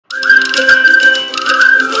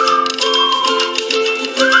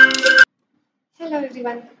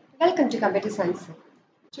everyone, welcome to Computer Science.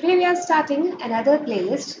 Today we are starting another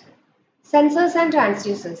playlist, Sensors and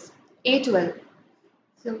Transducers, A12.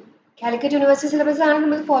 So, Calicut University syllabus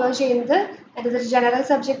we follow and it is a general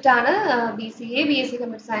subject BCA, BSc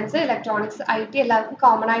Computer Science, Electronics, IT,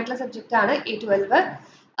 common subject A12,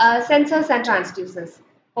 Sensors and Transducers.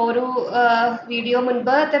 For video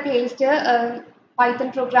the playlist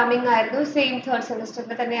Python programming same third semester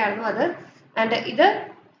and either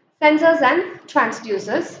sensors and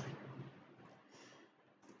transducers.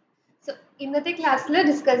 So, in this class, we will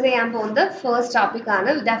discuss the first topic,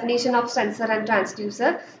 definition of sensor and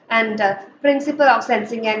transducer and principle of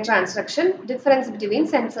sensing and transduction, difference between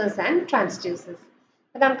sensors and transducers.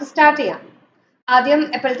 So, we will start. ആദ്യം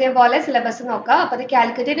എപ്പോഴത്തെ പോലെ syllabus നോക്കാം. അപ്പോൾ അത്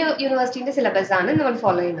Calicut യൂണിവേഴ്സിറ്റിന്റെ syllabus ആണ് നമ്മൾ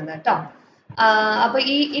follow ചെയ്യുന്നത് കേട്ടോ. അപ്പോൾ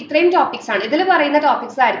ഇത്രയും ടോപ്പിക്സ് ആണ് ഇതിൽ പറയുന്ന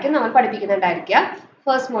ടോപ്പിക്സ് ആയിരിക്കും നമ്മൾ പഠിപ്പിക്കുന്നുണ്ടായിരിക്കുക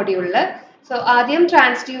ഫസ്റ്റ് മൊഡ്യൂളിൽ. സോ ആദ്യം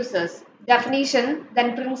transducers, definition, then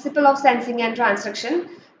principle of sensing and transduction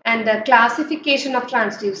and classification of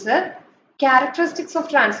transducer, characteristics of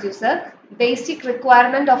transducer, basic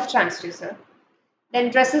requirement of transducer, then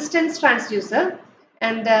resistance transducer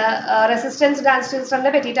and resistance transducer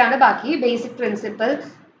petitana baki basic principle,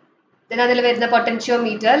 then adile varuna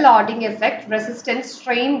potentiometer, loading effect, resistance,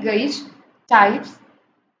 strain gauge, types,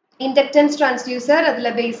 inductance transducer adile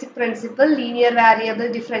basic principle, linear variable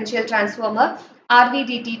differential transformer,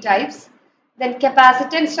 RVDT types, then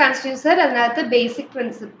capacitance transducer another basic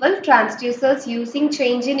principle, transducers using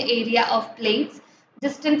change in area of plates,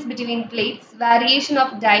 distance between plates, variation of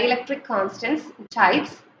dielectric constants,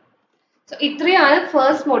 types. So, this is the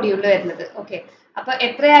first module. Okay. So,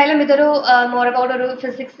 this is more about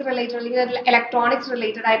physics related or electronics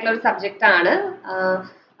related subject. So,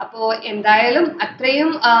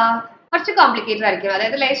 it's complicated.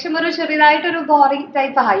 It's a boring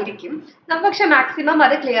type. Maximum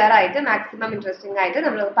clear, maximum interesting.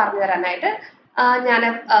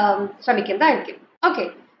 Okay.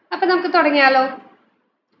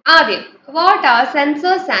 So, what are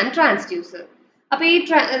sensors and transducers? അപ്പോൾ ഈ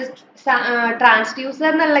transducer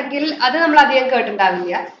എന്നുള്ളെങ്കിൽ അത് നമ്മൾ അധികം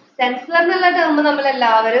കേട്ടിട്ടുണ്ടാവില്ല. Sensor എന്നുള്ള term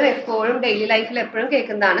നമ്മളെല്ലാവരും എപ്പോഴും daily ലൈഫിൽ എപ്പോഴും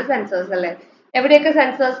കേൾക്കുന്നതാണ് സെൻസേഴ്സ് അല്ലേ. എവിടെയൊക്കെ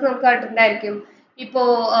സെൻസേഴ്സ് നമുക്ക് കേട്ടിട്ടുണ്ടായിരിക്കും. ഇപ്പോൾ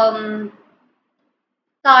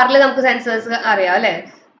കാറിൽ നമുക്ക് സെൻസേഴ്സ് അറിയാം അല്ലേ.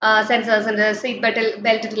 സെൻസേഴ്സ് ഉണ്ട്. Seat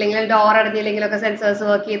belt ഇട്ടില്ലെങ്കിൽ door അടഞ്ഞില്ലെങ്കിലൊക്കെ sensors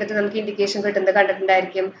work ചെയ്തിട്ട് നമുക്ക് ഇൻഡിക്കേഷൻ കിട്ടുന്നത്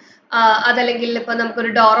കണ്ടിട്ടുണ്ടായിരിക്കും. അതല്ലെങ്കിൽ ഇപ്പോൾ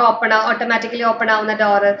നമുക്കൊരു ഡോർ ഓട്ടോമാറ്റിക്കലി ഓപ്പൺ ആവുന്ന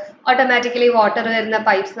ഡോർ, ഓട്ടോമാറ്റിക്കലി വാട്ടർ വരുന്ന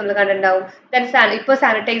പൈപ്പ്സ് നമ്മൾ കണ്ടിട്ടുണ്ടാവും. ദെൻ ഇപ്പോൾ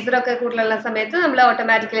സാനിറ്റൈസർ ഒക്കെ കൂടുതലുള്ള സമയത്ത് നമ്മൾ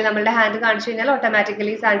ഓട്ടോമാറ്റിക്കലി നമ്മളുടെ ഹാൻഡ് കാണിച്ചു കഴിഞ്ഞാൽ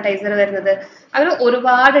ഓട്ടോമാറ്റിക്കലി സാനിറ്റൈസർ വരുന്നത്. അങ്ങനെ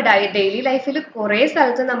ഒരുപാട് ഡെയിലി ലൈഫിൽ കുറേ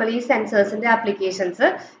സ്ഥലത്ത് നമ്മൾ ഈ സെൻസേഴ്സിന്റെ ആപ്ലിക്കേഷൻസ്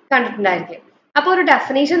കണ്ടിട്ടുണ്ടായിരിക്കും. അപ്പോൾ ഒരു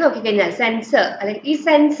ഡെഫിനേഷൻ നോക്കിക്കഴിഞ്ഞാൽ സെൻസർ അല്ലെങ്കിൽ ഈ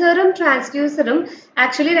സെൻസറും ട്രാൻസ്ഡ്യൂസറും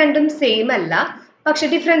ആക്ച്വലി രണ്ടും സെയിം അല്ല, പക്ഷെ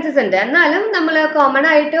ഡിഫറൻസസ് ഉണ്ട്. എന്നാലും നമ്മൾ കോമൺ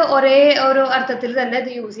ആയിട്ട് ഒരേ ഒരു അർത്ഥത്തിൽ തന്നെ ഇത്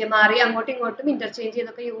യൂസ് ചെയ്യാം. മാറി അങ്ങോട്ടും ഇങ്ങോട്ടും ഇന്റർചേഞ്ച്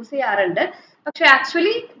ചെയ്തൊക്കെ യൂസ് ചെയ്യാറുണ്ട്. പക്ഷെ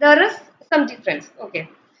actually there is some difference. Okay.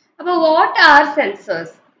 അപ്പോൾ വാട്ട് ആർ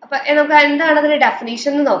സെൻസേഴ്സ്? അപ്പൊ നമുക്ക് എന്താണ് അതിന്റെ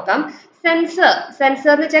ഡെഫിനേഷൻ എന്ന് നോക്കാം. സെൻസർ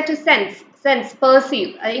എന്ന് വെച്ചാൽ ടു സെൻസ്,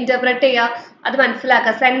 പെർസീവ്, ഇന്റർപ്രറ്റ് ചെയ്യുക, അത്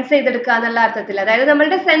മനസ്സിലാക്കുക, സെൻസ് ചെയ്തെടുക്കുക എന്നുള്ള അർത്ഥത്തിൽ. അതായത്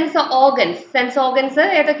നമ്മളുടെ സെൻസ് ഓർഗൻസ്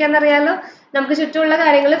ഏതൊക്കെയാണെന്നറിയാലോ. നമുക്ക് ചുറ്റുമുള്ള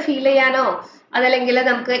കാര്യങ്ങൾ ഫീൽ ചെയ്യാനോ അതല്ലെങ്കിൽ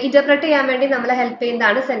നമുക്ക് ഇന്റർപ്രറ്റ് ചെയ്യാൻ വേണ്ടി നമ്മളെ ഹെൽപ്പ്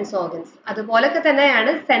ചെയ്യുന്നതാണ് സെൻസ് ഓർഗൻസ്. അതുപോലൊക്കെ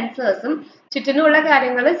തന്നെയാണ് സെൻസേഴ്സും. ചുറ്റിനുള്ള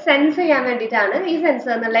കാര്യങ്ങൾ സെൻസ് ചെയ്യാൻ വേണ്ടിയിട്ടാണ് ഈ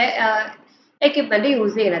സെൻസർ എന്നുള്ള എക്യുപ്മെന്റ്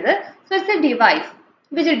യൂസ് ചെയ്യുന്നത്. So it's A device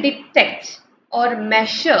which detect or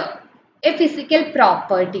measure A physical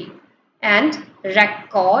property and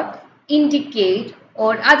record, indicate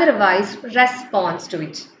or otherwise response to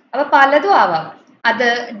it. അപ്പോൾ പലതും ആവാം. അത്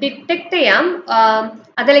ഡിറ്റക്ട് ചെയ്യാം,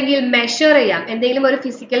 അതല്ലെങ്കിൽ മെഷർ ചെയ്യാം എന്തെങ്കിലും ഒരു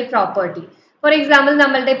ഫിസിക്കൽ പ്രോപ്പർട്ടി. ഫോർ എക്സാമ്പിൾ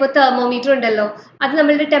നമ്മളുടെ ഇപ്പോൾ തെർമോമീറ്റർ ഉണ്ടല്ലോ, അത്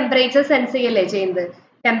നമ്മളുടെ ടെമ്പറേച്ചർ സെൻസ് ചെയ്യല്ലേ ചെയ്യുന്നത്.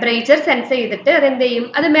 ടെമ്പറേച്ചർ സെൻസ് ചെയ്തിട്ട് അതെന്ത് ചെയ്യും,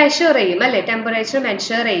 അത് മെഷർ ചെയ്യും അല്ലേ. ടെമ്പറേച്ചർ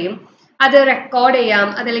മെഷർ ചെയ്യും, അത് റെക്കോർഡ് ചെയ്യാം,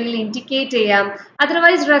 അതല്ലെങ്കിൽ ഇൻഡിക്കേറ്റ് ചെയ്യാം,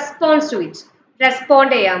 അതർവൈസ്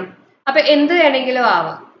റെസ്പോണ്ട് ചെയ്യാം. അപ്പൊ എന്ത് വേണമെങ്കിലും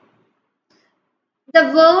ആവാം. The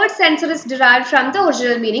word sensor is derived from the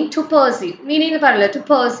original meaning to perceive. Meaning to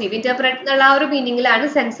perceive, interpret എന്നുള്ള ആ ഒരു മീനിങ്ങിലാണ്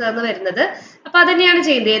സെൻസർ എന്ന് വരുന്നത്. അപ്പൊ അത് തന്നെയാണ്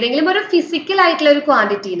ചെയ്യുന്നത്. ഏതെങ്കിലും ഒരു ഫിസിക്കൽ ആയിട്ടുള്ള ഒരു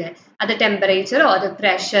ക്വാണ്ടിറ്റീനെ, അത് ടെമ്പറേച്ചറോ അത്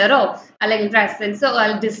പ്രഷറോ അല്ലെങ്കിൽ പ്രസൻസോ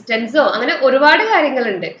ഡിസ്റ്റൻസോ അങ്ങനെ ഒരുപാട്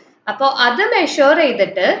കാര്യങ്ങളുണ്ട്. അപ്പോൾ അത് മെഷർ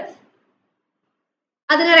ചെയ്തിട്ട്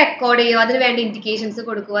അതിനെ റെക്കോർഡ് ചെയ്യുക, അതിന് വേണ്ട ഇൻഡിക്കേഷൻസ്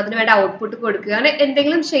കൊടുക്കുക, അതിന് വേണ്ട ഔട്ട്പുട്ട് കൊടുക്കുക, അങ്ങനെ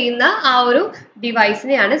എന്തെങ്കിലും ചെയ്യുന്ന ആ ഒരു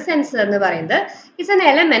ഡിവൈസിനെയാണ് സെൻസർ എന്ന് പറയുന്നത്. It's an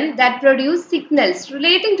element that produce signals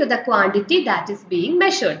relating to the quantity that is being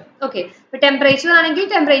measured. Okay. ഇപ്പോൾ ടെമ്പറേച്ചർ ആണെങ്കിൽ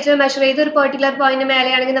ടെമ്പറേച്ചർ മെഷർ ചെയ്ത് ഒരു പെർട്ടിക്കുലർ പോയിന്റ്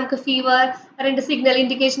മേലെയാണെങ്കിൽ നമുക്ക് ഫീവർ അതിന്റെ സിഗ്നൽ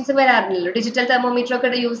ഇൻഡിക്കേഷൻസ് വരാറില്ലല്ലോ. ഡിജിറ്റൽ തെർമോമീറ്റർ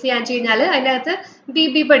ഒക്കെ യൂസ് ചെയ്യാൻ കഴിഞ്ഞാൽ അതിനകത്ത്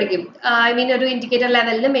ബി പഠിക്കും. ഐ മീൻ ഒരു ഇൻഡിക്കേറ്റർ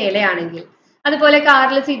ലെവലിന് മേലെയാണെങ്കിൽ. അതുപോലെ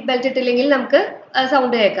കാറിൽ സീറ്റ് ബെൽറ്റ് ഇട്ടില്ലെങ്കിൽ നമുക്ക്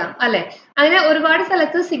സൗണ്ട് കേൾക്കാം അല്ലെ. അങ്ങനെ ഒരുപാട്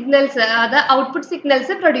സ്ഥലത്ത് സിഗ്നൽസ്, അത് ഔട്ട്പുട്ട്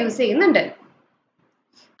സിഗ്നൽസ് പ്രൊഡ്യൂസ് ചെയ്യുന്നുണ്ട്.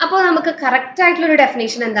 അപ്പോൾ നമുക്ക് കറക്റ്റ് ആയിട്ടുള്ള ഒരു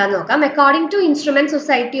ഡെഫിനേഷൻ എന്താണെന്ന് നോക്കാം. According to instrument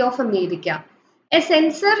society of America, A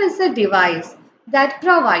sensor is A device that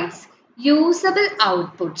provides usable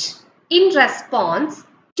output in response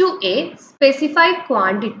to A specified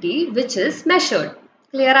quantity which is measured.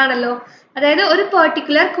 Clear ആണല്ലോ. അതായത് ഒരു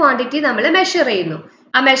പെർട്ടിക്കുലർ ക്വാണ്ടിറ്റി നമ്മൾ മെഷർ ചെയ്യുന്നു.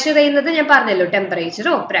 ആ മെഷർ ചെയ്യുന്നത് ഞാൻ പറഞ്ഞല്ലോ,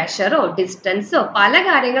 ടെമ്പറേച്ചറോ പ്രഷറോ ഡിസ്റ്റൻസോ പല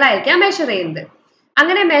കാര്യങ്ങളായിരിക്കാം മെഷർ ചെയ്യുന്നത്.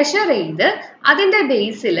 അങ്ങനെ മെഷർ ചെയ്ത് അതിന്റെ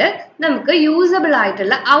ബേസിൽ നമുക്ക് യൂസബിൾ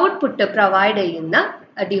ആയിട്ടുള്ള ഔട്ട്പുട്ട് പ്രൊവൈഡ് ചെയ്യുന്ന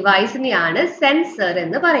ഡിവൈസിനെയാണ് സെൻസർ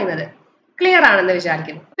എന്ന് പറയുന്നത്. ക്ലിയർ ആണെന്ന്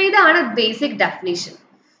വിചാരിക്കുന്നു. അപ്പൊ ഇതാണ് ബേസിക് ഡെഫിനിഷൻ.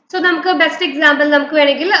 സോ നമുക്ക് ബെസ്റ്റ് എക്സാമ്പിൾ നമുക്ക്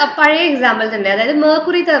വേണമെങ്കിൽ പഴയ എക്സാമ്പിൾ തന്നെ, അതായത്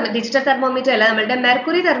മെർക്കുറി ഡിജിറ്റൽ തെർമോമീറ്റർ അല്ല, നമ്മളുടെ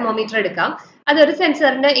മെർക്കുറി തെർമോമീറ്റർ എടുക്കാം. അതൊരു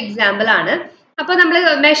സെൻസറിന്റെ എക്സാമ്പിൾ ആണ്. അപ്പൊ നമ്മൾ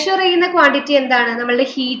മെഷർ ചെയ്യുന്ന ക്വാണ്ടിറ്റി എന്താണ്? നമ്മളുടെ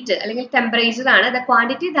ഹീറ്റ് അല്ലെങ്കിൽ ടെമ്പറേച്ചർ ആണ് the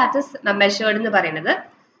quantity that is measured എന്ന് പറയുന്നത്.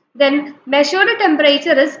 Then measured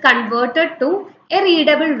temperature is converted to a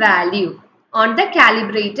readable value on the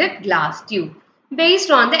calibrated glass tube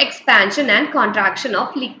based on the expansion and contraction of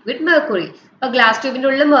liquid mercury. അപ്പോൾ glass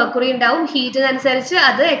ട്യൂബിനുള്ള mercury ഉണ്ടാവും, ഹീറ്റിനനുസരിച്ച്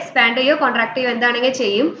അത് expand ചെയ്യോ contract ചെയ്യോ എന്താണെങ്കിൽ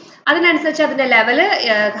ചെയ്യും. അതിനനുസരിച്ച് അതിന്റെ ലെവല്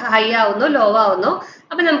ഹൈ ആവുന്നോ ലോ ആവുന്നോ,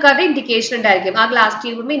 അപ്പൊ നമുക്കത് ഇൻഡിക്കേഷൻ ഉണ്ടായിരിക്കും. ആ ഗ്ലാസ്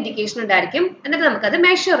ട്യൂബും ഇൻഡിക്കേഷൻ ഉണ്ടായിരിക്കും. എന്നിട്ട് നമുക്കത്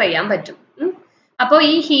മെഷർ ചെയ്യാൻ പറ്റും. അപ്പോൾ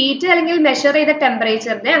ഈ ഹീറ്റ് അല്ലെങ്കിൽ മെഷർ ചെയ്ത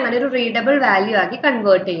ടെമ്പറേച്ചറിനെ അങ്ങനെ ഒരു റീഡബിൾ വാല്യൂ ആക്കി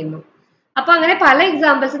കൺവേർട്ട് ചെയ്യുന്നു. അപ്പൊ അങ്ങനെ പല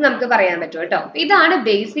എക്സാമ്പിൾസ് നമുക്ക് പറയാൻ പറ്റും കേട്ടോ. ഇതാണ്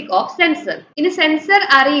ബേസിക് ഓഫ് സെൻസർ. ഇനി സെൻസർ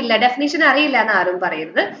അറിയില്ല, ഡെഫിനിഷൻ അറിയില്ല എന്ന് ആരും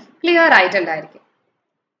പറയുന്നത്, ക്ലിയർ ആയിട്ടുണ്ടായിരിക്കും.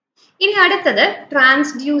 ഇനി അടുത്തത്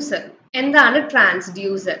ട്രാൻസ്ഡ്യൂസർ. എന്താണ്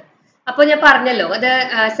ട്രാൻസ്ഡ്യൂസർ? അപ്പോൾ ഞാൻ പറഞ്ഞല്ലോ, അത്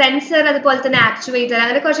സെൻസർ അതുപോലെ തന്നെ ആക്ച്വേറ്റർ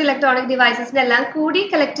അങ്ങനെ കുറച്ച് ഇലക്ട്രോണിക് ഡിവൈസസിനെല്ലാം കൂടി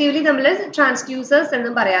കളക്റ്റീവ്ലി നമ്മൾ ട്രാൻസ്ഡ്യൂസേഴ്സ്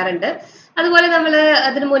എന്നും പറയാറുണ്ട്. അതുപോലെ നമ്മൾ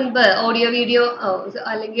അതിനു മുൻപ് ഓഡിയോ വീഡിയോ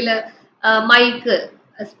അല്ലെങ്കിൽ മൈക്ക്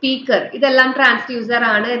സ്പീക്കർ ഇതെല്ലാം ട്രാൻസ്ഡ്യൂസർ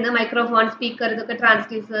ആണ് എന്ന്, മൈക്രോഫോൺ സ്പീക്കർ ഇതൊക്കെ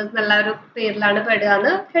ട്രാൻസ്ഡ്യൂസേഴ്സ് എന്നുള്ള ഒരു പേരിലാണ് പെടുക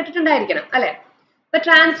എന്ന് കേട്ടിട്ടുണ്ടായിരിക്കണം അല്ലെ. ഇപ്പൊ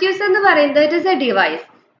ട്രാൻസ്ഡ്യൂസർ എന്ന് പറയുന്നത് it is A device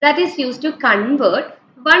that is use to convert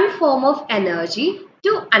one form of energy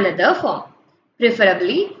to another form,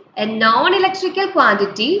 preferably A non electrical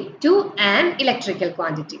quantity to an electrical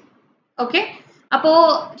quantity. Okay, അപ്പോ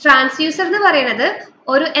ട്രാൻസ്ഡ്യൂസർ എന്ന് പറയുന്നത്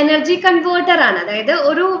ഒരു എനർജി കൺവേർട്ടർ ആണ്. അതായത്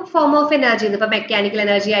ഒരു ഫോം ഓഫ് എനർജി, ഇപ്പൊ mechanical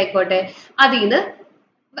energy ആയിക്കോട്ടെ, അതിൽ നിന്ന്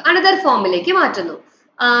അനദർ ഫോമിലേക്ക് മാറ്റുന്നു.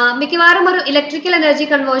 മിക്കവാറും ഒരു ഇലക്ട്രിക്കൽ എനർജി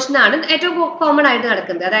കൺവേർഷൻ ആണ് ഏറ്റവും കോമൺ ആയിട്ട്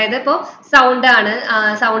നടക്കുന്നത്. അതായത് ഇപ്പോൾ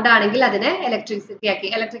സൗണ്ട് ആണെങ്കിൽ അതിനെ ഇലക്ട്രിസിറ്റി ആക്കി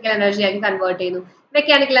ഇലക്ട്രിക്കൽ എനർജി ആക്കി കൺവേർട്ട് ചെയ്യുന്നു.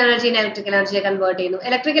 മെക്കാനിക്കൽ എനർജീനെ ഇലക്ട്രിക്കൽ എനർജിയെ കൺവേർട്ട് ചെയ്യുന്നു.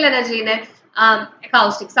 ഇലക്ട്രിക്കൽ എനർജീനെ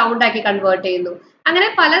അക്കൗസ്റ്റിക് സൗണ്ട് ആക്കി കൺവേർട്ട് ചെയ്യുന്നു. അങ്ങനെ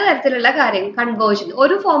പലതരത്തിലുള്ള കാര്യങ്ങൾ കൺവേർഷൻ,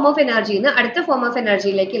 ഒരു ഫോം ഓഫ് എനർജിയിൽ നിന്ന് അടുത്ത ഫോം ഓഫ്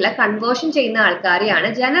എനർജിയിലേക്കുള്ള കൺവേർഷൻ ചെയ്യുന്ന ആൾക്കാരെയാണ്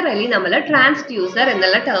ജനറലി നമ്മൾ ട്രാൻസ്ഡ്യൂസർ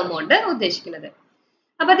എന്നുള്ള ടേം കൊണ്ട് ഉദ്ദേശിക്കുന്നത്.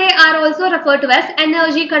 അപ്പൊ they are also refer to as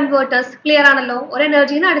energy converters. Clear ആണല്ലോ, ഒരു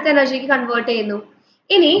എനർജിയിൽ നിന്ന് അടുത്ത എനർജിക്ക് കൺവേർട്ട് ചെയ്യുന്നു.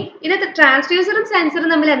 ഇനി ഇതിനകത്ത് ട്രാൻസ്ഡ്യൂസറും സെൻസറും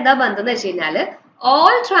തമ്മിൽ എന്താ ബന്ധം എന്ന് വെച്ച് കഴിഞ്ഞാല്,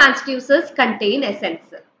 all transducers contain A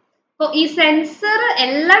sensor. അപ്പോൾ ഈ സെൻസർ,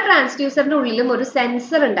 എല്ലാ ട്രാൻസ്ഡ്യൂസറിന്റെ ഉള്ളിലും ഒരു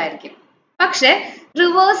സെൻസർ ഉണ്ടായിരിക്കും. പക്ഷെ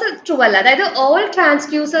റിവേഴ്സ് ട്രൂ അല്ല. അതായത് ഓൾ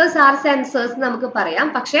ട്രാൻസ്ഡ്യൂസേഴ്സ് ആർ സെൻസേഴ്സ് നമുക്ക് പറയാം,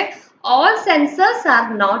 പക്ഷെ all sensors are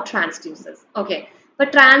not transducers. Okay, അപ്പൊ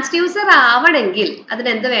ട്രാൻസ്ഡ്യൂസർ ആവണമെങ്കിൽ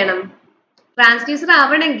അതിനെന്ത് വേണം? ട്രാൻസ്ഡ്യൂസർ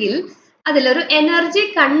ആവണമെങ്കിൽ അതിലൊരു എനർജി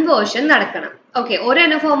കൺവേർഷൻ നടക്കണം. ഓക്കെ,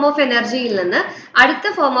 ഒരു ഫോം ഓഫ് എനർജിയിൽ നിന്ന് അടുത്ത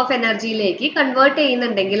ഫോം ഓഫ് എനർജിയിലേക്ക് കൺവേർട്ട്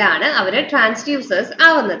ചെയ്യുന്നുണ്ടെങ്കിലാണ് അവര് ട്രാൻസ്ഡ്യൂസേഴ്സ്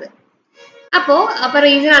ആവുന്നത്. അപ്പോ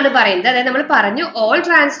റീസൺ ആണ് പറയുന്നത്. അതായത് നമ്മൾ പറഞ്ഞു ഓൾ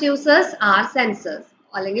ട്രാൻസ്ഡ്യൂസേഴ്സ് ആർ സെൻസേഴ്സ്,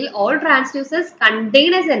 അല്ലെങ്കിൽ all transducers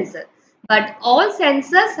contain a sensor, but all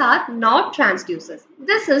sensors are not transducers.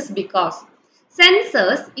 This is because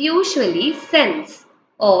sensors usually sense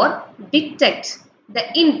or detect the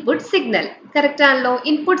input signal. Correct ആണല്ലോ,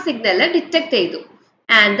 input signal detect ചെയ്തു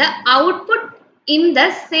and the output in the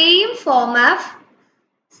same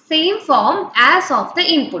form as of the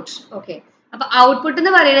input. Okay, അപ്പൊ output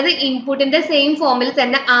എന്ന് പറയുന്നത് ഇൻപുട്ടിന്റെ same ഫോമിൽ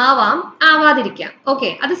തന്നെ ആവാം, ആവാതിരിക്കാം.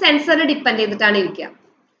 Okay, അത് സെൻസറിനെ ഡിപ്പെൻഡ് ചെയ്തിട്ടാണ് ഇരിക്കുക.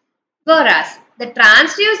 Whereas the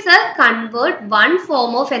transducer convert one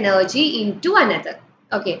form of energy into another.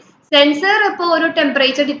 Okay, sensor ഇപ്പോൾ ഒരു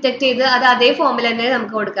ടെമ്പറേച്ചർ ഡിറ്റക്ട് ചെയ്ത് അത് അതേ ഫോമിൽ തന്നെ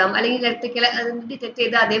നമുക്ക് കൊടുക്കാം, അല്ലെങ്കിൽ ഇലക്ട്രിക്കൽ ഡിറ്റക്ട്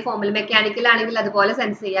ചെയ്ത് അതേ ഫോമിൽ, മെക്കാനിക്കൽ ആണെങ്കിൽ അതുപോലെ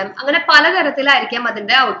സെൻസ് ചെയ്യാം. അങ്ങനെ പലതരത്തിലായിരിക്കാം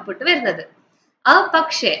അതിന്റെ ഔട്ട്പുട്ട് വരുന്നത്.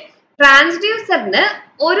 പക്ഷേ ട്രാൻസ്ഡ്യൂസറിന്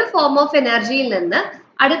ഒരു ഫോം ഓഫ് എനർജിയിൽ നിന്ന്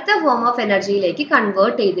അടുത്ത ഫോം ഓഫ് എനർജിയിലേക്ക്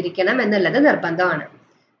കൺവേർട്ട് ചെയ്തിരിക്കണം എന്നുള്ളത് നിർബന്ധമാണ്.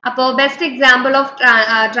 അപ്പോൾ ബെസ്റ്റ് എക്സാമ്പിൾ ഓഫ്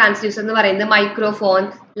ട്രാൻസ്ഡ്യൂസർ എന്ന് പറയുന്നത് മൈക്രോഫോൺ,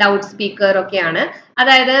 ലൗഡ് സ്പീക്കർ ഒക്കെയാണ്.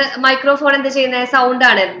 അതായത് മൈക്രോഫോൺ എന്താ ചെയ്യുന്നത്? സൗണ്ട്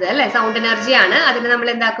ആണ് ഇരുന്നത് അല്ലെ, സൗണ്ട് എനർജിയാണ്. അതിനെ നമ്മൾ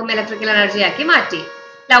എന്താക്കും? ഇലക്ട്രിക്കൽ എനർജി ആക്കി മാറ്റി.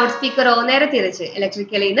 ലൗഡ് സ്പീക്കറോ നേരെ തിരിച്ച്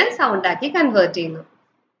ഇലക്ട്രിക്കലിൽ നിന്ന് സൗണ്ട് ആക്കി കൺവേർട്ട് ചെയ്യുന്നു.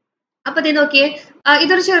 അപ്പൊ ഇത് നോക്കിയേ,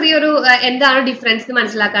 ഇതൊരു ചെറിയൊരു എന്താണ് ഡിഫറൻസ്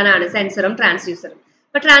മനസ്സിലാക്കാനാണ് സെൻസറും ട്രാൻസ്ഡ്യൂസറും.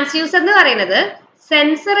 അപ്പൊ ട്രാൻസ്ഡ്യൂസർ എന്ന് പറയുന്നത്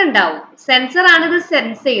സെൻസർ ഉണ്ടാവും, സെൻസർ ആണ് ഇത്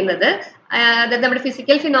സെൻസ് ചെയ്യുന്നത്. അതായത് നമ്മുടെ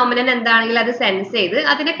ഫിസിക്കൽ ഫിനോമിനൻ എന്താണെങ്കിൽ അത് സെൻസ് ചെയ്ത്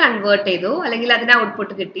അതിനെ കൺവേർട്ട് ചെയ്തു, അല്ലെങ്കിൽ അതിന്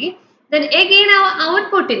ഔട്ട്പുട്ട് കിട്ടി. ദെൻ എഗെയിൻ ആ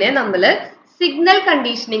ഔട്ട്പുട്ടിനെ നമ്മൾ സിഗ്നൽ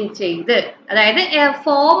കണ്ടീഷനിങ് ചെയ്ത്, അതായത്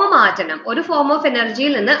ഫോം മാറ്റണം, ഒരു ഫോം ഓഫ്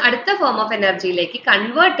എനർജിയിൽ നിന്ന് അടുത്ത ഫോം ഓഫ് എനർജിയിലേക്ക്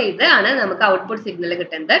കൺവേർട്ട് ചെയ്ത് ആണ് നമുക്ക് ഔട്ട്പുട്ട് സിഗ്നൽ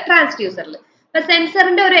കിട്ടുന്നത് ട്രാൻസ്ഡ്യൂസറിൽ. അപ്പൊ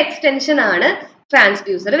സെൻസറിന്റെ ഒരു എക്സ്റ്റൻഷൻ ആണ്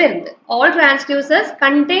ട്രാൻസ്ഡ്യൂസർ വരുന്നത്. All transducers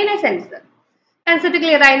contain A sensor. Concept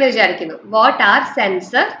clear ആയെന്ന് വിചാരിക്കുന്നു. What are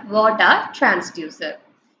sensor, what are transducer?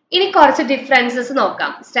 ഇനി കുറച്ച് ഡിഫറൻസസ്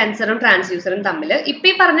നോക്കാം സെൻസറും ട്രാൻസ്ഡ്യൂസറും തമ്മിൽ. ഇപ്പൊ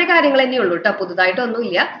ഈ പറഞ്ഞ കാര്യങ്ങൾ തന്നെയുള്ളൂ കേട്ടോ,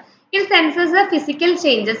 പുതുതായിട്ടൊന്നുമില്ല. It senses the physical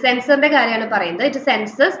changes. സെൻസറിന്റെ കാര്യമാണ് പറയുന്നത്. It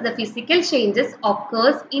senses the physical changes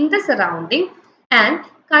occurs in the surrounding and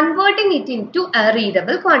converting it into a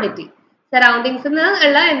readable quantity. Surroundings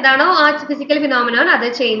ഉള്ള എന്താണോ ആ ഫിസിക്കൽ ഫിനോമിനോൺ അത്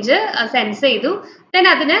ചേഞ്ച് സെൻസ് ചെയ്തു, ദെൻ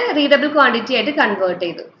അതിനെ റീഡബിൾ ക്വാണ്ടിറ്റി ആയിട്ട് കൺവേർട്ട്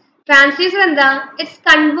ചെയ്തു. ട്രാൻസ്ഡ്യൂസർ എന്താ? It's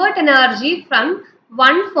convert energy from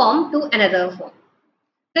one form to another form.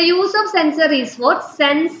 The use of sensor is for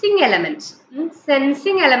sensing element.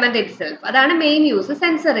 Sensing element itself. അതാണ് മെയിൻ യൂസ്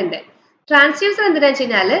സെൻസറിന്റെ. Transducer എന്തിനാ വെച്ച്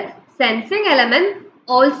കഴിഞ്ഞാല് sensing element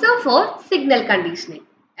also for signal conditioning.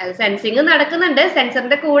 Sensing നടക്കുന്നുണ്ട്,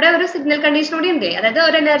 സെൻസറിന്റെ കൂടെ ഒരു സിഗ്നൽ കണ്ടീഷൻ കൂടി ഉണ്ട്, അതായത്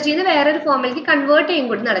ഒരു എനർജിന്ന് വേറൊരു ഫോമിലേക്ക് കൺവേർട്ട് ചെയ്യും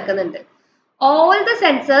കൂടി നടക്കുന്നുണ്ട്. All the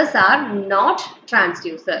sensors are not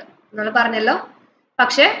transducer നമ്മൾ പറഞ്ഞല്ലോ.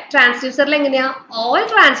 പക്ഷെ ട്രാൻസ്ഡ്യൂസറിൽ എങ്ങനെയാ? All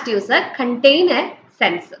transducer contain A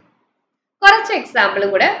sensor. കുറച്ച് എക്സാമ്പിളും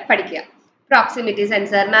കൂടെ പഠിക്കുക. Proximity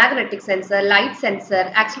sensor, magnetic sensor, light sensor,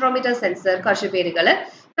 accelerometer sensor, കുറച്ച് പേരുകൾ.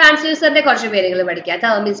 ട്രാൻസ്ഡ്യൂസറിന്റെ കുറച്ച് പേരുകൾ പഠിക്കുക.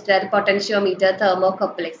 Thermistor, potentiometer,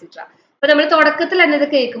 thermocouple etcetera. അപ്പൊ നമ്മൾ തുടക്കത്തിൽ തന്നെ ഇത്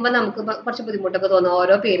കേൾക്കുമ്പോൾ നമുക്ക് കുറച്ച് ബുദ്ധിമുട്ടൊക്കെ തോന്നും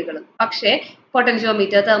ഓരോ പേരുകളും. പക്ഷേ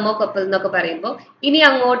പൊട്ടൻഷ്യോമീറ്റർ, തെർമോകപ്പിൾ എന്നൊക്കെ പറയുമ്പോൾ ഇനി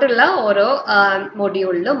അങ്ങോട്ടുള്ള ഓരോ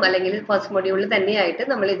മൊഡ്യൂളിലും അല്ലെങ്കിൽ ഫസ്റ്റ് മൊഡ്യൂളിൽ തന്നെയായിട്ട്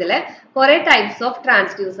നമ്മൾ ഇതിലെ കുറെ ടൈപ്സ് ഓഫ്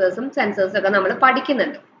ട്രാൻസ്ഡ്യൂസേഴ്സും സെൻസേഴ്സും ഒക്കെ നമ്മൾ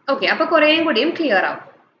പഠിക്കുന്നുണ്ട്. ഓക്കെ, അപ്പൊ കുറേയും കൂടിയും ക്ലിയർ ആവും.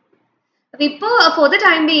 For the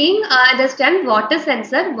time being, understand what is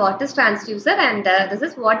sensor, what is transducer, and this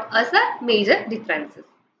is what are the major differences.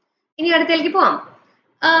 ഇനി അടുത്തേക്ക് പോവാം.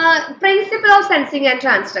 Principle of sensing and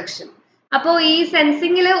transduction. അപ്പോൾ ഈ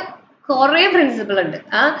സെൻസിങ്ങിൽ കുറേ പ്രിൻസിപ്പിൾ ഉണ്ട്.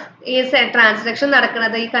 ഈ ട്രാൻസ്ഡക്ഷൻ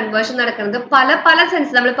നടക്കുന്നത്, ഈ കൺവേർഷൻ നടക്കുന്നത് പല പല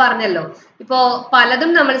സെൻസ് നമ്മൾ പറഞ്ഞല്ലോ. ഇപ്പോൾ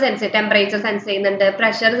പലതും നമ്മൾ സെൻസ് ചെയ്യും. ടെമ്പറേച്ചർ സെൻസ് ചെയ്യുന്നുണ്ട്,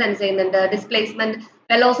 പ്രഷർ സെൻസ് ചെയ്യുന്നുണ്ട്, ഡിസ്പ്ലേസ്മെന്റ്,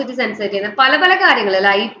 വെലോസിറ്റി സെൻസ് ചെയ്യുന്നുണ്ട്, പല പല കാര്യങ്ങൾ,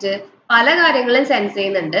 ലൈറ്റ്, പല കാര്യങ്ങളും സെൻസ്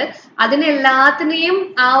ചെയ്യുന്നുണ്ട്. അതിനെല്ലാത്തിനെയും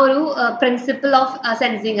ആ ഒരു പ്രിൻസിപ്പിൾ ഓഫ്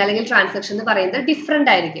സെൻസിങ് അല്ലെങ്കിൽ ട്രാൻസാക്ഷൻ എന്ന് പറയുന്നത്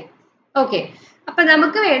ഡിഫറെന്റ് ആയിരിക്കും. ഓക്കെ, അപ്പൊ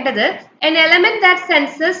നമുക്ക് വേണ്ടത് an element that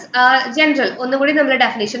senses general, ഒന്നുകൂടി നമ്മൾ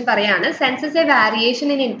ഡെഫിനേഷൻ പറയാണ്. senses a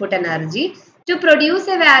variation in input energy to produce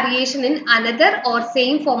a variation in another or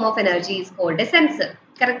same form of energy is called a sensor.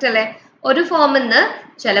 Correct അല്ലേ? ഒരു ഫോമിൽ നിന്ന്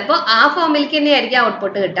ചിലപ്പോൾ ആ ഫോമിലേക്ക് തന്നെ ആയിരിക്കും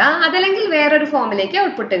ഔട്ട്പുട്ട് കിട്ടുക, അതല്ലെങ്കിൽ വേറൊരു ഫോമിലേക്ക്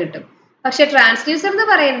ഔട്ട്പുട്ട് കിട്ടും. പക്ഷെ ട്രാൻസ്ഡ്യൂസർ എന്ന്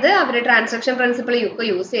പറയുന്നത് അവർ ട്രാൻസാക്ഷൻ പ്രിൻസിപ്പിൾ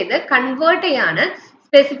യൂസ് ചെയ്ത് കൺവേർട്ട് ചെയ്യാണ്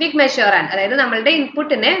സ്പെസിഫിക് മെഷറാൻ, അതായത് നമ്മളുടെ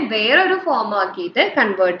ഇൻപുട്ടിനെ വേറൊരു ഫോം ആക്കിയിട്ട്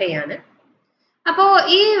കൺവേർട്ട് ചെയ്യാണ്. അപ്പോൾ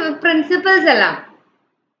ഈ പ്രിൻസിപ്പിൾസ് എല്ലാം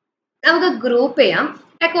നമുക്ക് ഗ്രൂപ്പ് ചെയ്യാം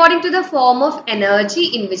according to the form of energy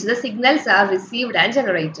in which the signals R received and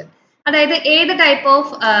generated. അതായത് ഏത് ടൈപ്പ്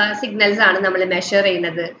ഓഫ് സിഗ്നൽസ് ആണ് നമ്മൾ മെഷർ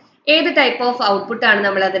ചെയ്യുന്നത്, ഏത് ടൈപ്പ് ഓഫ് ഔട്ട്പുട്ട് ആണ്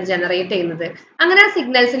നമ്മൾ അതിൽ ജനറേറ്റ് ചെയ്യുന്നത്, അങ്ങനെ ആ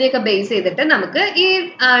സിഗ്നൽസിനെയൊക്കെ ബേസ് ചെയ്തിട്ട് നമുക്ക് ഈ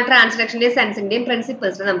ട്രാൻസ്ഡക്ഷന്റെയും സെൻസിന്റെയും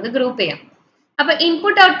പ്രിൻസിപ്പിൾസ് നമുക്ക് ഗ്രൂപ്പ് ചെയ്യാം. അപ്പൊ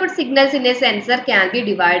input output signals in A sensor can be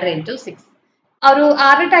divided in to 6. ഒരു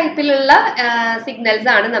 6 ടൈപ്പിലുള്ള സിഗ്നൽസ്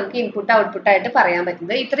ആണ് നമുക്ക് ഇൻപുട്ട് ഔട്ട്പുട്ട് ആയിട്ട് പറയാൻ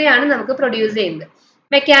പറ്റുന്നത്. ഇത്രയാണ് നമുക്ക് പ്രൊഡ്യൂസ് ചെയ്യുന്നത്.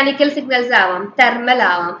 മെക്കാനിക്കൽ സിഗ്നൽസ് ആവാം, തെർമൽ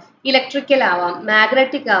ആവാം, ഇലക്ട്രിക്കൽ ആവാം,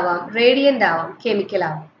 മാഗ്നറ്റിക് ആവാം, റേഡിയന്റ് ആവാം, കെമിക്കൽ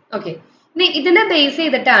ആവാം. ഓക്കെ, ഇനി ഇതിനെ ബേസ്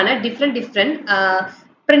ചെയ്തിട്ടാണ് ഡിഫറെന്റ്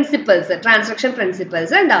പ്രിൻസിപ്പിൾസ്, ട്രാൻസാക്ഷൻ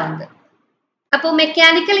പ്രിൻസിപ്പിൾസ് ഉണ്ടാവുന്നത്. അപ്പോൾ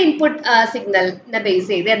മെക്കാനിക്കൽ ഇൻപുട്ട് സിഗ്നലിനെ ബേസ്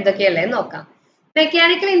ചെയ്ത് എന്തൊക്കെയല്ലേ നോക്കാം.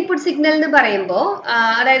 മെക്കാനിക്കൽ ഇൻപുട്ട് സിഗ്നൽ എന്ന് പറയുമ്പോൾ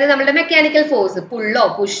അതായത് നമ്മുടെ മെക്കാനിക്കൽ ഫോഴ്സ്, പുള്ളോ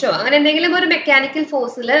പുഷോ അങ്ങനെ എന്തെങ്കിലും ഒരു മെക്കാനിക്കൽ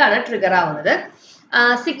ഫോഴ്സിലാണ് ട്രിഗർ ആവുന്നത്.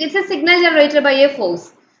 It's A signal generated by A force.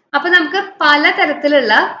 അപ്പൊ നമുക്ക് പല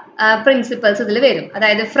തരത്തിലുള്ള പ്രിൻസിപ്പിൾസ് ഇതിൽ വരും.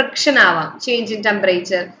 അതായത് ഫ്രിക്ഷൻ ആവാം, ചേഞ്ച് ഇൻ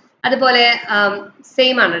ടെമ്പറേച്ചർ, അതുപോലെ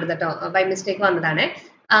സെയിം ആണ് എടുത്തട്ടോ, ബൈ മിസ്റ്റേക്ക് വന്നതാണ്.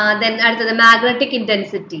 ദെൻ അടുത്തത് മാഗ്നറ്റിക്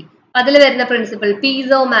ഇന്റൻസിറ്റി, അതിൽ വരുന്ന പ്രിൻസിപ്പിൾ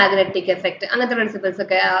പീസോ മാഗ്നറ്റിക് എഫക്ട്, അങ്ങനത്തെ പ്രിൻസിപ്പിൾസ്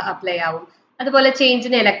ഒക്കെ അപ്ലൈ ആവും. അതുപോലെ ചേഞ്ച്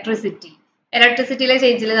ഇൻ ഇലക്ട്രിസിറ്റിയിലെ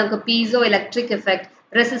ചേഞ്ചിൽ നമുക്ക് piezo electric effect,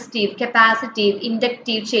 resistive, capacitive,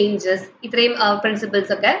 inductive changes, ഇത്രയും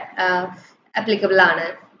പ്രിൻസിപ്പിൾസ് ഒക്കെ അപ്ലിക്കബിൾ ആണ്.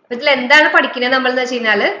 അപ്പൊ ഇതിൽ എന്താണ് പഠിക്കുന്നത് നമ്മൾ എന്ന് വെച്ച്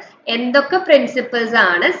കഴിഞ്ഞാൽ എന്തൊക്കെ പ്രിൻസിപ്പിൾസ്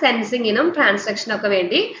ആണ് സെൻസിങ്ങിനും ട്രാൻസാക്ഷനും ഒക്കെ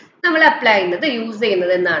വേണ്ടി നമ്മൾ അപ്ലൈ ചെയ്യുന്നത്, യൂസ്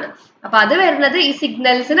ചെയ്യുന്നത് എന്നാണ്. അപ്പൊ അത് വരുന്നത് ഈ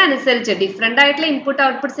സിഗ്നൽസിനനുസരിച്ച്, ഡിഫറെന്റ് ആയിട്ടുള്ള ഇൻപുട്ട്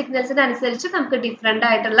ഔട്ട്പുട്ട് സിഗ്നൽസിനനുസരിച്ച് നമുക്ക് ഡിഫറെന്റ്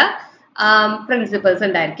ആയിട്ടുള്ള പ്രിൻസിപ്പിൾസ്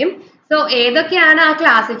ഉണ്ടായിരിക്കും. സോ ഏതൊക്കെയാണ് ആ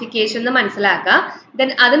ക്ലാസിഫിക്കേഷൻ എന്ന് മനസ്സിലാക്കുക. ദെൻ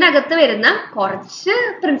അതിനകത്ത് വരുന്ന കുറച്ച്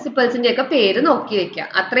പ്രിൻസിപ്പിൾസിന്റെ ഒക്കെ പേര് നോക്കി വെക്കുക.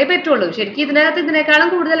 അത്രേ പറ്റുള്ളൂ. ശരിക്കും ഇതിനകത്ത് ഇതിനേക്കാളും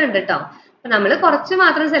കൂടുതലുണ്ട് കേട്ടോ. അപ്പൊ നമ്മൾ കുറച്ച്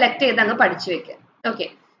മാത്രം സെലക്ട് ചെയ്ത് അങ്ങ് പഠിച്ചു വെക്കുക. ഓക്കെ.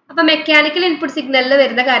 അപ്പൊ മെക്കാനിക്കൽ ഇൻപുട്ട് സിഗ്നലിൽ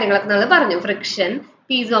വരുന്ന കാര്യങ്ങളൊക്കെ നമ്മൾ പറഞ്ഞു. Friction,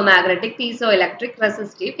 piezo magnetic, piezo electric,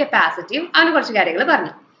 resistive, capacitive, അങ്ങനെ കുറച്ച് കാര്യങ്ങൾ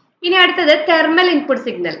പറഞ്ഞു. ഇനി അടുത്തത് thermal input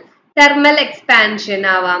signal. Thermal expansion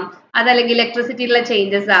ആവാം, അതല്ലെങ്കിൽ ഇലക്ട്രിസിറ്റിയിലുള്ള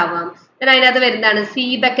ചേഞ്ചസ് ആവാം. അതിനകത്ത് വരുന്നതാണ്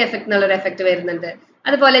സീബെക്ക് എഫക്ട് എന്നുള്ളൊരു എഫക്ട് വരുന്നുണ്ട്.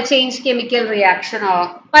 അതുപോലെ ചേഞ്ച് കെമിക്കൽ റിയാക്ഷൻ ആവാം,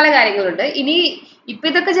 പല കാര്യങ്ങളുണ്ട്. ഇനി ഇപ്പൊ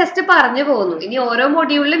ഇതൊക്കെ ജസ്റ്റ് പറഞ്ഞു പോകുന്നു. ഇനി ഓരോ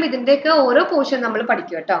മൊഡ്യൂളിലും ഇതിന്റെയൊക്കെ ഓരോ പോർഷൻ നമ്മൾ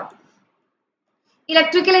പഠിക്കും കേട്ടോ.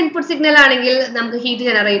 ഇലക്ട്രിക്കൽ ഇൻപുട്ട് സിഗ്നൽ ആണെങ്കിൽ നമുക്ക് ഹീറ്റ്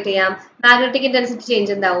ജനറേറ്റ് ചെയ്യാം, മാഗ്നറ്റിക് ഇന്റൻസിറ്റി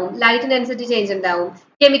ചേഞ്ച് ഉണ്ടാവും, ലൈറ്റ് ഇന്റൻസിറ്റി ചേഞ്ച് ഉണ്ടാവും,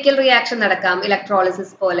 കെമിക്കൽ റിയാക്ഷൻ നടക്കാം,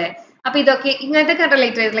 ഇലക്ട്രോളിസിസ് പോലെ. അപ്പൊ ഇതൊക്കെ ഇങ്ങനത്തെ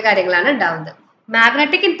റിലേറ്റഡ് ആയിട്ടുള്ള കാര്യങ്ങളാണ് ഉണ്ടാവുന്നത്.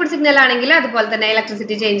 മാഗ്നറ്റിക് ഇൻപുട്ട് സിഗ്നൽ ആണെങ്കിൽ അതുപോലെ തന്നെ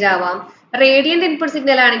ഇലക്ട്രിസിറ്റി ചേഞ്ച് ആവാം. റേഡിയന്റ് ഇൻപുട്ട്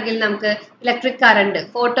സിഗ്നൽ ആണെങ്കിൽ നമുക്ക് electric current,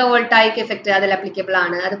 photo voltaic effect അതിൽ അപ്ലിക്കബിൾ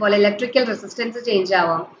ആണ്. അതുപോലെ ഇലക്ട്രിക്കൽ റെസിസ്റ്റൻസ് ചേഞ്ച്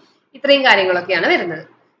ആവാം. ഇത്രയും കാര്യങ്ങളൊക്കെയാണ് വരുന്നത്.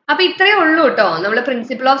 അപ്പൊ ഇത്രയേ ഉള്ളൂ കേട്ടോ. നമ്മൾ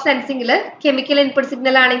principle of സെൻസിംഗിൽ chemical input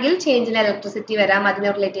signal ആണെങ്കിൽ ചേഞ്ച് ഇൻ ഇലക്ട്രിസിറ്റി വരാം, അതിനെ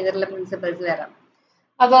റിലേറ്റ് ചെയ്തിട്ടുള്ള പ്രിൻസിപ്പിൾസ് വരാം.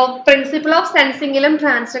 അപ്പോൾ പ്രിൻസിപ്പിൾ ഓഫ് സെൻസിംഗിലും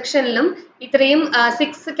ട്രാൻസ്ഡക്ഷനിലും ഇത്രയും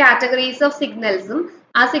 6 കാറ്റഗറീസ് ഓഫ് സിഗ്നൽസും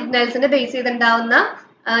ആ സിഗ്നൽസിനെ ബേസ് ചെയ്തുണ്ടാവുന്ന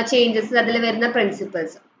ചേഞ്ചസ്, അതിൽ വരുന്ന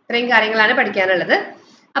പ്രിൻസിപ്പിൾസ്, ഇത്രയും കാര്യങ്ങളാണ് പഠിക്കാനുള്ളത്.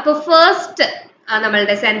 അപ്പോൾ ഫസ്റ്റ്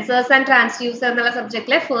നമ്മളുടെ സെൻസേഴ്സ് ആൻഡ് ട്രാൻസ്ഡ്യൂസർ എന്നുള്ള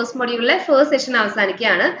സബ്ജക്റ്റിലെ ഫസ്റ്റ് മൊഡ്യൂളിലെ ഫസ്റ്റ് സെഷൻ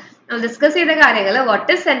അവസാനിക്കുകയാണ്. നമ്മൾ ഡിസ്കസ് ചെയ്ത കാര്യങ്ങൾ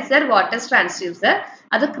what is sensor, what is transducer,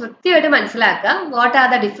 അത് കൃത്യമായിട്ട് മനസ്സിലാക്കുക. വാട്ട് ആർ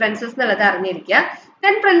ദ ഡിഫറൻസസ് എന്നുള്ളത് അറിഞ്ഞിരിക്കുക.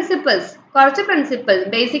 ദെൻ പ്രിൻസിപ്പിൾസ്, കുറച്ച് പ്രിൻസിപ്പിൾസ്,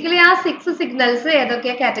 ബേസിക്കലി ആ 6 സിഗ്നൽസ്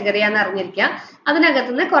ഏതൊക്കെ കാറ്റഗറിയാന്ന് അറിഞ്ഞിരിക്കുക.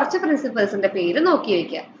 അതിനകത്തുനിന്ന് കുറച്ച് പ്രിൻസിപ്പിൾസിന്റെ പേര് നോക്കി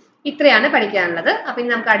വെക്കുക. ഇത്രയാണ് പഠിക്കാനുള്ളത്. അപ്പൊ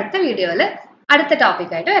ഇനി നമുക്ക് അടുത്ത വീഡിയോയിൽ അടുത്ത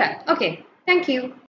ടോപ്പിക്കായിട്ട് വരാം. Okay, thank you.